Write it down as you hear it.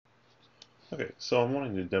Okay, so I'm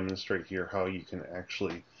wanting to demonstrate here how you can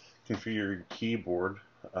actually configure your keyboard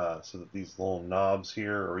so that these little knobs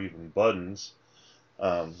here or even buttons,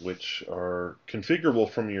 which are configurable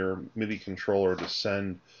from your MIDI controller to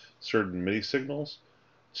send certain MIDI signals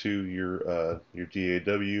to your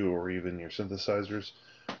DAW or even your synthesizers,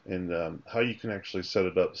 and how you can actually set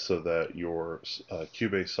it up so that your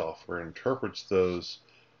Cubase software interprets those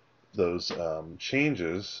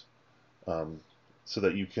changes, um, so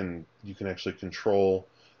that you can actually control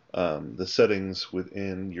the settings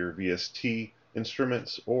within your VST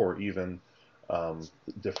instruments or even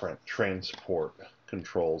different transport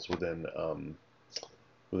controls within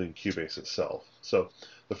Cubase itself. So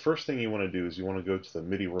the first thing you want to do is you want to go to the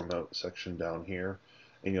MIDI remote section down here,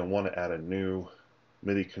 and you'll want to add a new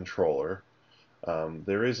MIDI controller.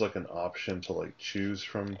 There is like an option to like choose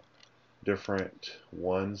from different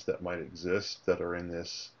ones that might exist that are in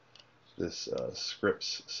this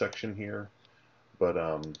scripts section here, but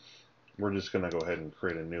we're just going to go ahead and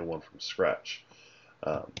create a new one from scratch.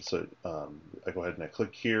 I go ahead and I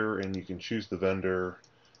click here, and you can choose the vendor.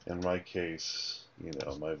 In my case,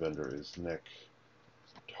 my vendor is Nick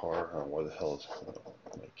Tar. I don't know why the hell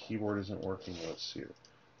my keyboard isn't working. Let's see.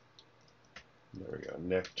 There we go.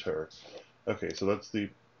 Nectar. Okay, so that's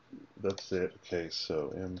it. Okay,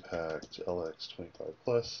 so Impact LX25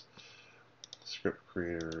 plus. Script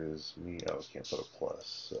creator is me. Oh, I can't put a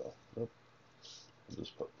plus, so nope. I'll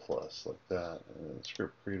just put plus like that. And then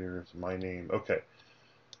script creator is my name. Okay.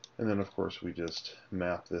 And then of course we just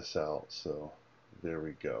map this out. So there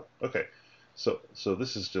we go. Okay. So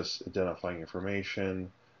this is just identifying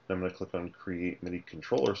information. I'm going to click on create MIDI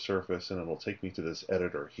controller surface, and it'll take me to this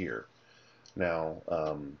editor here. Now,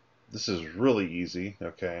 this is really easy.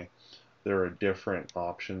 Okay. There are different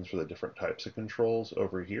options for the different types of controls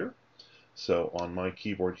over here. So on my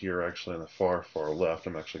keyboard here, actually on the far left,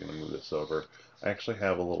 I'm actually going to move this over. I actually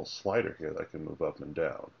have a little slider here that I can move up and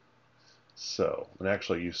down. So, and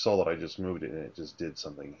actually you saw that I just moved it and it just did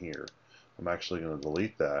something here. I'm actually going to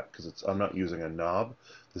delete that because I'm not using a knob.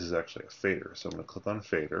 This is actually a fader. So I'm going to click on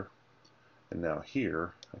fader, and now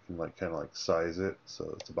here I can kind of like size it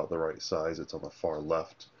so it's about the right size. It's on the far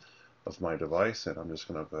left of my device, and I'm just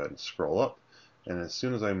going to go ahead and scroll up. And as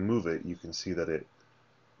soon as I move it, you can see that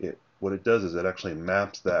what it does is it actually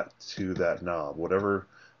maps that to that knob. Whatever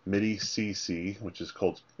MIDI CC, which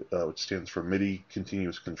stands for MIDI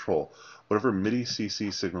Continuous Control, whatever MIDI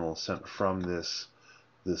CC signal is sent from this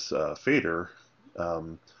fader,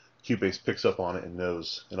 Cubase picks up on it and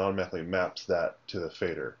knows and automatically maps that to the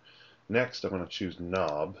fader. Next, I'm going to choose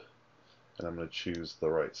knob, and I'm going to choose the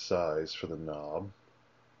right size for the knob.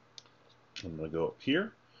 I'm going to go up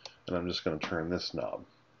here, and I'm just going to turn this knob.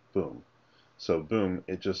 Boom. So boom,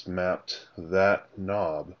 it just mapped that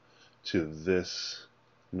knob to this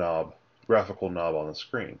knob, graphical knob on the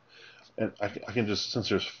screen. And I can just, since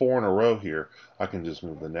there's 4 in a row here, I can just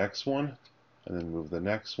move the next one, and then move the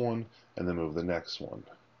next one, and then move the next one,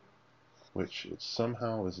 which it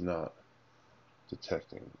somehow is not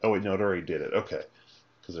detecting. Oh wait, no, it already did it. Okay,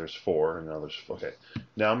 because there's 4, and now there's, okay.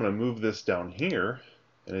 Now I'm going to move this down here,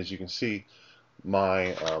 and as you can see,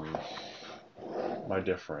 my my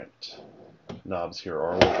different knobs here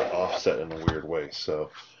are a little bit offset in a weird way.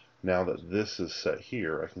 So now that this is set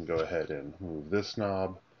here, I can go ahead and move this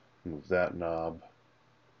knob, move that knob.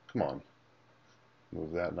 Come on.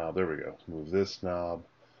 Move that knob. There we go. Move this knob,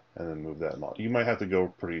 and then move that knob. You might have to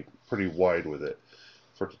go pretty wide with it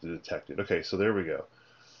for it to detect it. Okay, so there we go.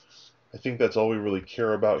 I think that's all we really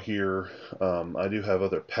care about here. I do have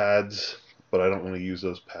other pads, but I don't really use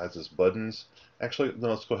those pads as buttons. Actually, no,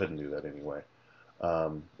 let's go ahead and do that anyway.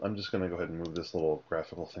 I'm just going to go ahead and move this little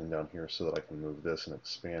graphical thing down here so that I can move this and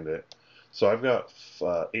expand it. So I've got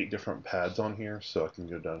 8 different pads on here, so I can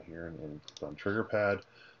go down here and click on trigger pad,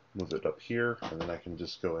 move it up here, and then I can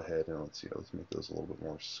just go ahead and let's make those a little bit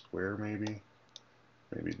more square maybe.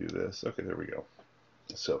 Maybe do this. Okay, there we go.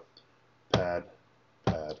 So pad,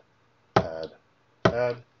 pad, pad,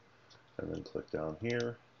 pad, and then click down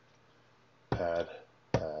here, pad,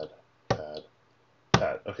 pad, pad,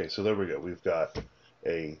 pad. Okay, so there we go. We've got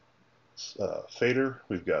a fader,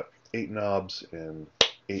 we've got 8 knobs and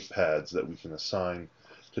 8 pads that we can assign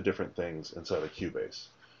to different things inside of Cubase.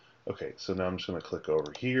 Okay, so now I'm just going to click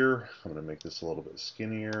over here. I'm going to make this a little bit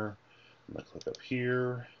skinnier. I'm going to click up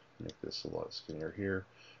here, make this a lot skinnier here.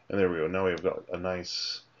 And there we go. Now we've got a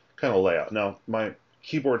nice kind of layout. Now, my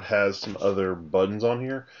keyboard has some other buttons on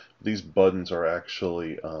here. These buttons are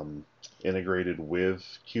actually integrated with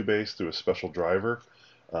Cubase through a special driver.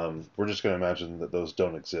 We're just going to imagine that those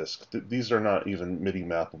don't exist. These are not even MIDI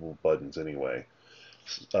mappable buttons anyway.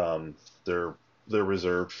 Um, they're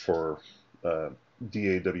reserved for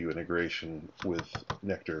DAW integration with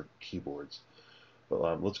Nectar keyboards.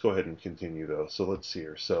 But let's go ahead and continue though. So let's see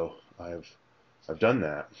here. So I've done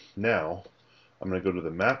that. Now I'm going to go to the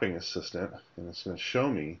mapping assistant, and it's going to show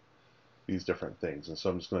me these different things. And so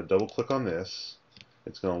I'm just going to double click on this.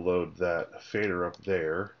 It's going to load that fader up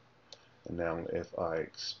there. And now if I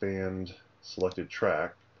expand selected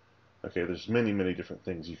track, okay, there's many different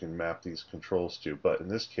things you can map these controls to, but in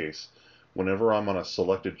this case, whenever I'm on a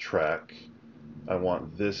selected track, I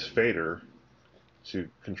want this fader to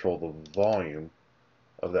control the volume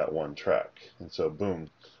of that one track. And so boom,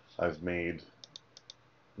 I've made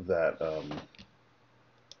that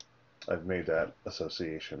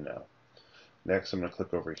association now. Next I'm going to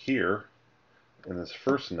click over here in this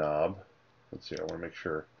first knob. Let's see, I want to make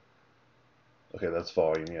sure. Okay, that's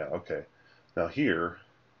volume, yeah, okay. Now here,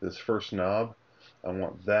 this first knob, I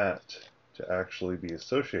want that to actually be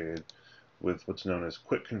associated with what's known as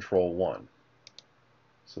Quick Control 1.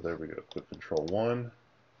 So there we go, Quick Control 1.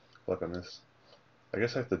 Click on this. I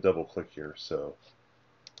guess I have to double click here, so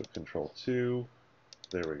Quick Control 2.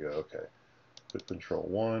 There we go, okay. Quick Control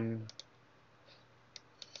 1,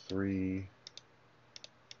 3,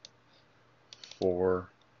 4,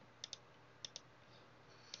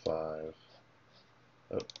 5.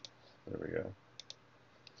 Oh, there we go.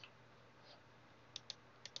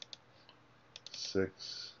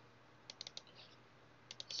 6,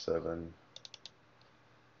 7,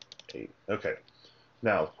 8. Okay.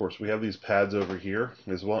 Now, of course, we have these pads over here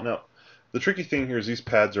as well. Now, the tricky thing here is these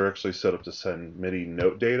pads are actually set up to send MIDI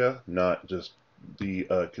note data, not just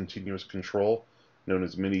the continuous control known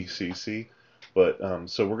as MIDI CC. But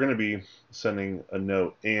so we're going to be sending a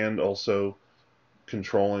note and also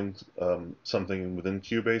controlling something within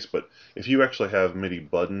Cubase. But if you actually have MIDI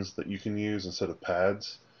buttons that you can use instead of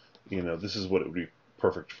pads, you know, this is what it would be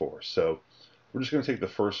perfect for. So we're just going to take the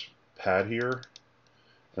first pad here,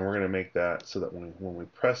 and we're going to make that so that when we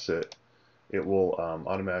press it, it will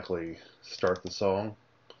automatically start the song.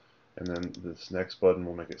 And then this next button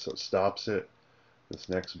will make it so it stops it. This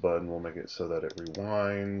next button will make it so that it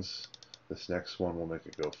rewinds. This next one will make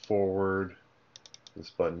it go forward.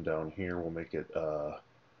 This button down here will make it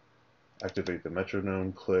activate the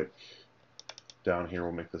metronome click. Down here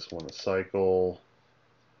we'll make this one a cycle.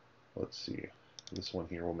 Let's see. This one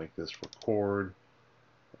here will make this record.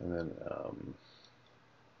 And then I'm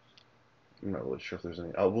not really sure if there's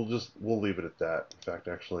any. We'll leave it at that. In fact,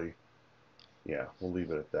 actually, yeah, we'll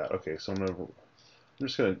leave it at that. Okay, so I'm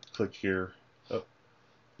just gonna click here. Oh,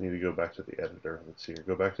 I need to go back to the editor. Let's see here.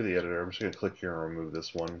 Go back to the editor. I'm just gonna click here and remove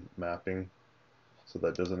this one mapping, so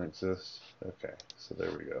that doesn't exist. Okay, so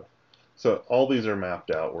there we go. So all these are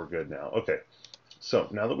mapped out. We're good now. Okay, so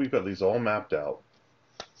now that we've got these all mapped out,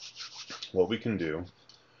 what we can do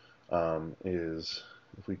is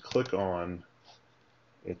if we click on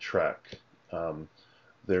a track,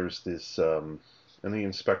 there's this in the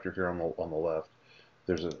inspector here on the left,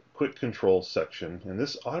 there's a quick control section, and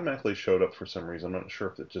this automatically showed up for some reason. I'm not sure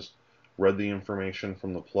if it just read the information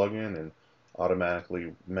from the plugin and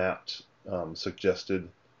automatically mapped suggested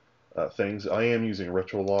things. I am using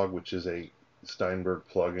Retrolog, which is a Steinberg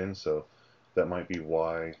plugin, so that might be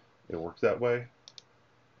why it worked that way.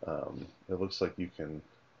 It looks like you can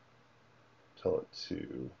tell it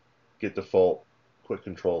to get default quick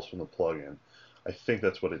controls from the plugin. I think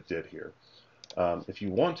that's what it did here. If you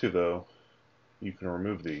want to, though, you can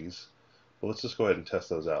remove these. But let's just go ahead and test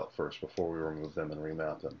those out first before we remove them and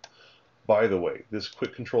remap them. By the way, this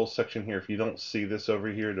quick control section here, if you don't see this over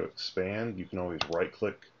here to expand, you can always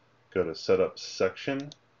right-click, go to Setup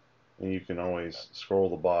Section, and you can always scroll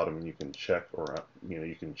to the bottom and you can check, or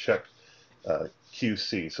you can check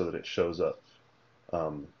QC so that it shows up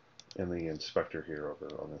in the inspector here over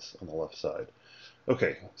on the left side.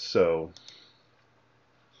 Okay, so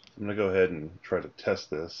I'm going to go ahead and try to test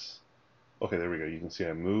this. Okay, there we go. You can see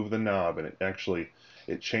I move the knob, and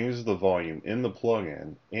it changes the volume in the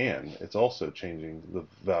plugin, and it's also changing the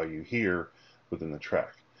value here within the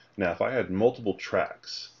track. Now, if I had multiple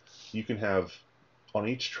tracks, you can have on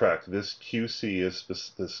each track this QC is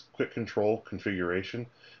this quick control configuration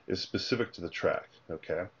is specific to the track.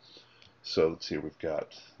 Okay, so let's see. We've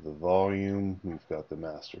got the volume, we've got the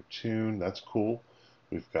master tune. That's cool.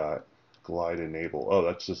 We've got glide enable. Oh,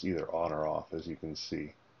 that's just either on or off, as you can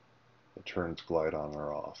see. It turns glide on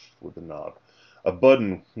or off with the knob. A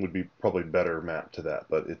button would be probably better mapped to that,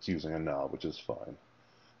 but it's using a knob, which is fine.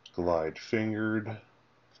 Glide fingered.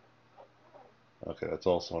 Okay, that's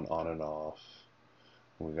also an on and off.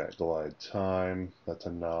 We got glide time. That's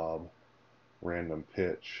a knob. Random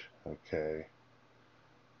pitch. Okay.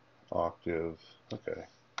 Octave. Okay.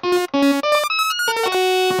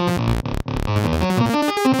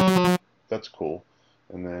 cool.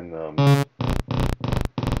 And then,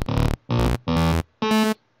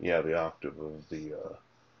 yeah, the octave of the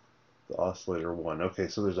oscillator 1. Okay,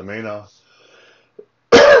 so there's a main a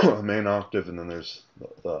main octave, and then there's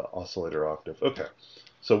the oscillator octave. Okay,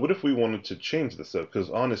 so what if we wanted to change this though?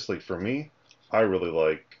 Because honestly, for me, I really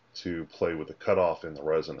like to play with the cutoff and the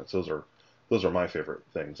resonance. Those are my favorite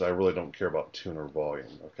things. I really don't care about tune or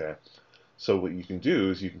volume. Okay, so what you can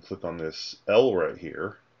do is you can click on this L right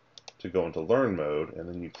here to go into learn mode, and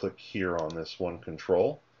then you click here on this one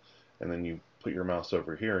control, and then you put your mouse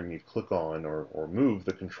over here and you click on or move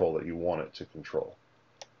the control that you want it to control.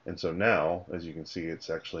 And so now, as you can see, it's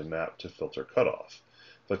actually mapped to filter cutoff.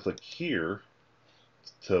 If I click here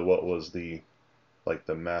to what was the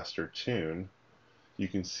master tune, you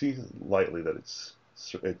can see lightly that it's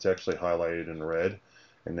actually highlighted in red.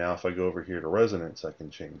 And now if I go over here to resonance, I can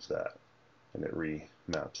change that, and it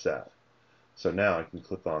remaps that. So now I can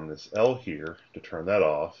click on this L here to turn that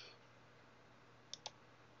off.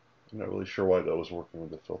 I'm not really sure why that was working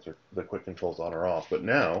with the quick controls on or off, but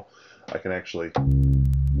now I can actually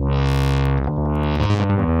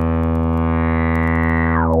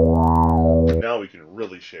now we can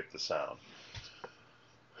really shape the sound.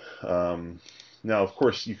 Now, of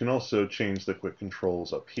course, you can also change the quick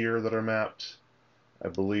controls up here that are mapped. I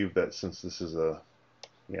believe that since this is a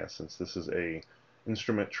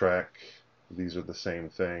instrument track, these are the same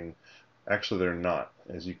thing. Actually, they're not.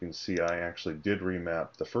 As you can see, I actually did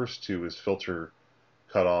remap. The first two is filter,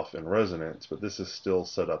 cutoff, and resonance, but this is still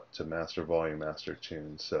set up to master volume, master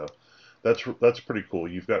tune. So that's pretty cool.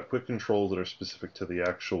 You've got quick controls that are specific to the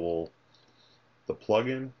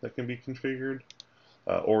plugin that can be configured,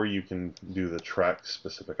 or you can do the track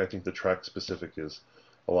specific. I think the track specific is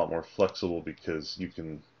a lot more flexible because you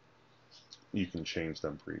can change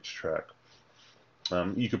them for each track.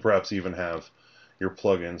 You could perhaps even have your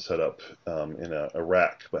plugin set up in a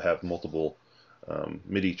rack, but have multiple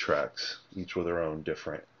MIDI tracks, each with their own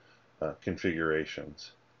different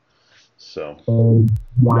configurations. So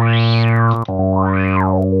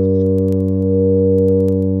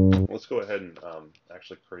let's go ahead and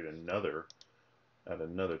actually create add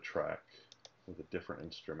another track with a different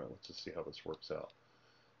instrument. Let's just see how this works out.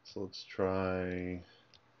 So let's try.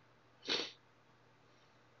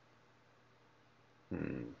 What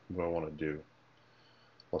do I want to do?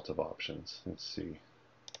 Lots of options. Let's see.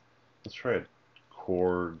 Let's try a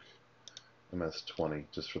Korg MS-20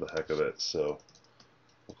 just for the heck of it. So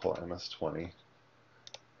we'll call it MS-20.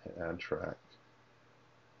 Hit add track.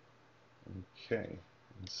 Okay.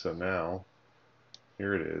 And so now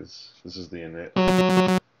here it is. This is the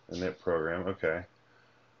init program. Okay.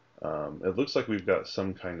 It looks like we've got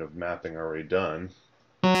some kind of mapping already done.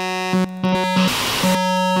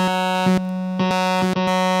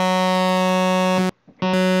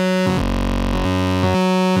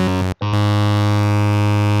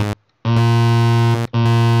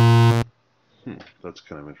 That's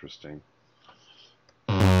kind of interesting.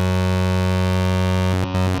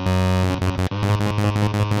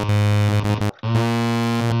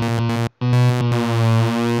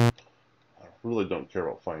 Really don't care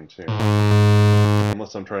about fine tune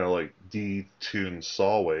unless I'm trying to like detune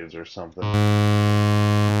saw waves or something.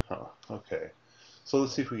 Okay, so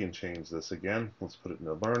let's see if we can change this again. Let's put it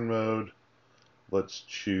into learn mode. Let's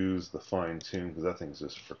choose the fine tune because that thing's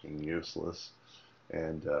just freaking useless.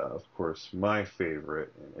 And of course, my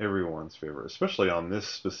favorite and everyone's favorite, especially on this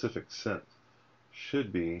specific synth,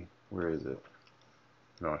 should be, where is it?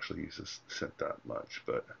 I don't actually use this synth that much,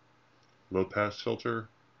 but low pass filter.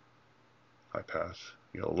 High pass,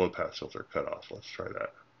 low pass filter cutoff. Let's try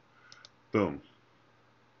that. Boom.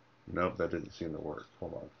 Nope, that didn't seem to work.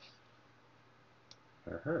 Hold on.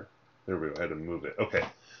 There we go. I had to move it. Okay,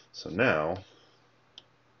 so now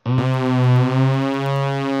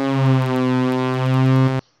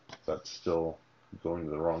that's still going to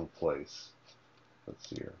the wrong place. Let's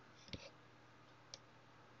see here.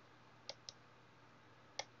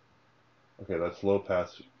 Okay, that's low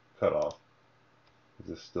pass cutoff. Is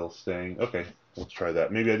this still staying? Okay, let's try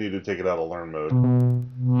that. Maybe I need to take it out of learn mode.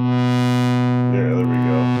 Yeah, there we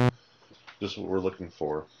go. Just what we're looking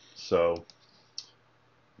for. So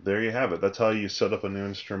there you have it. That's how you set up a new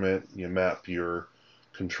instrument. You map your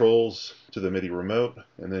controls to the MIDI remote,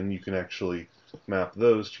 and then you can actually map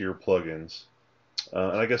those to your plugins.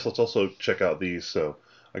 And I guess let's also check out these. So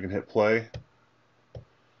I can hit play.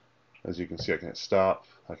 As you can see, I can hit stop.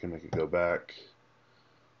 I can make it go back.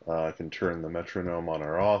 I can turn the metronome on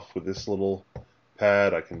or off with this little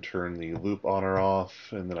pad. I can turn the loop on or off,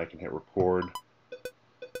 and then I can hit record.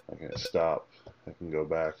 I can hit stop. I can go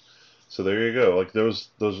back. So there you go. Like those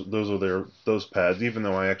are those pads. Even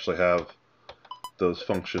though I actually have those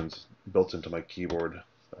functions built into my keyboard.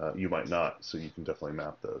 You might not, so you can definitely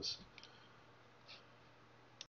map those.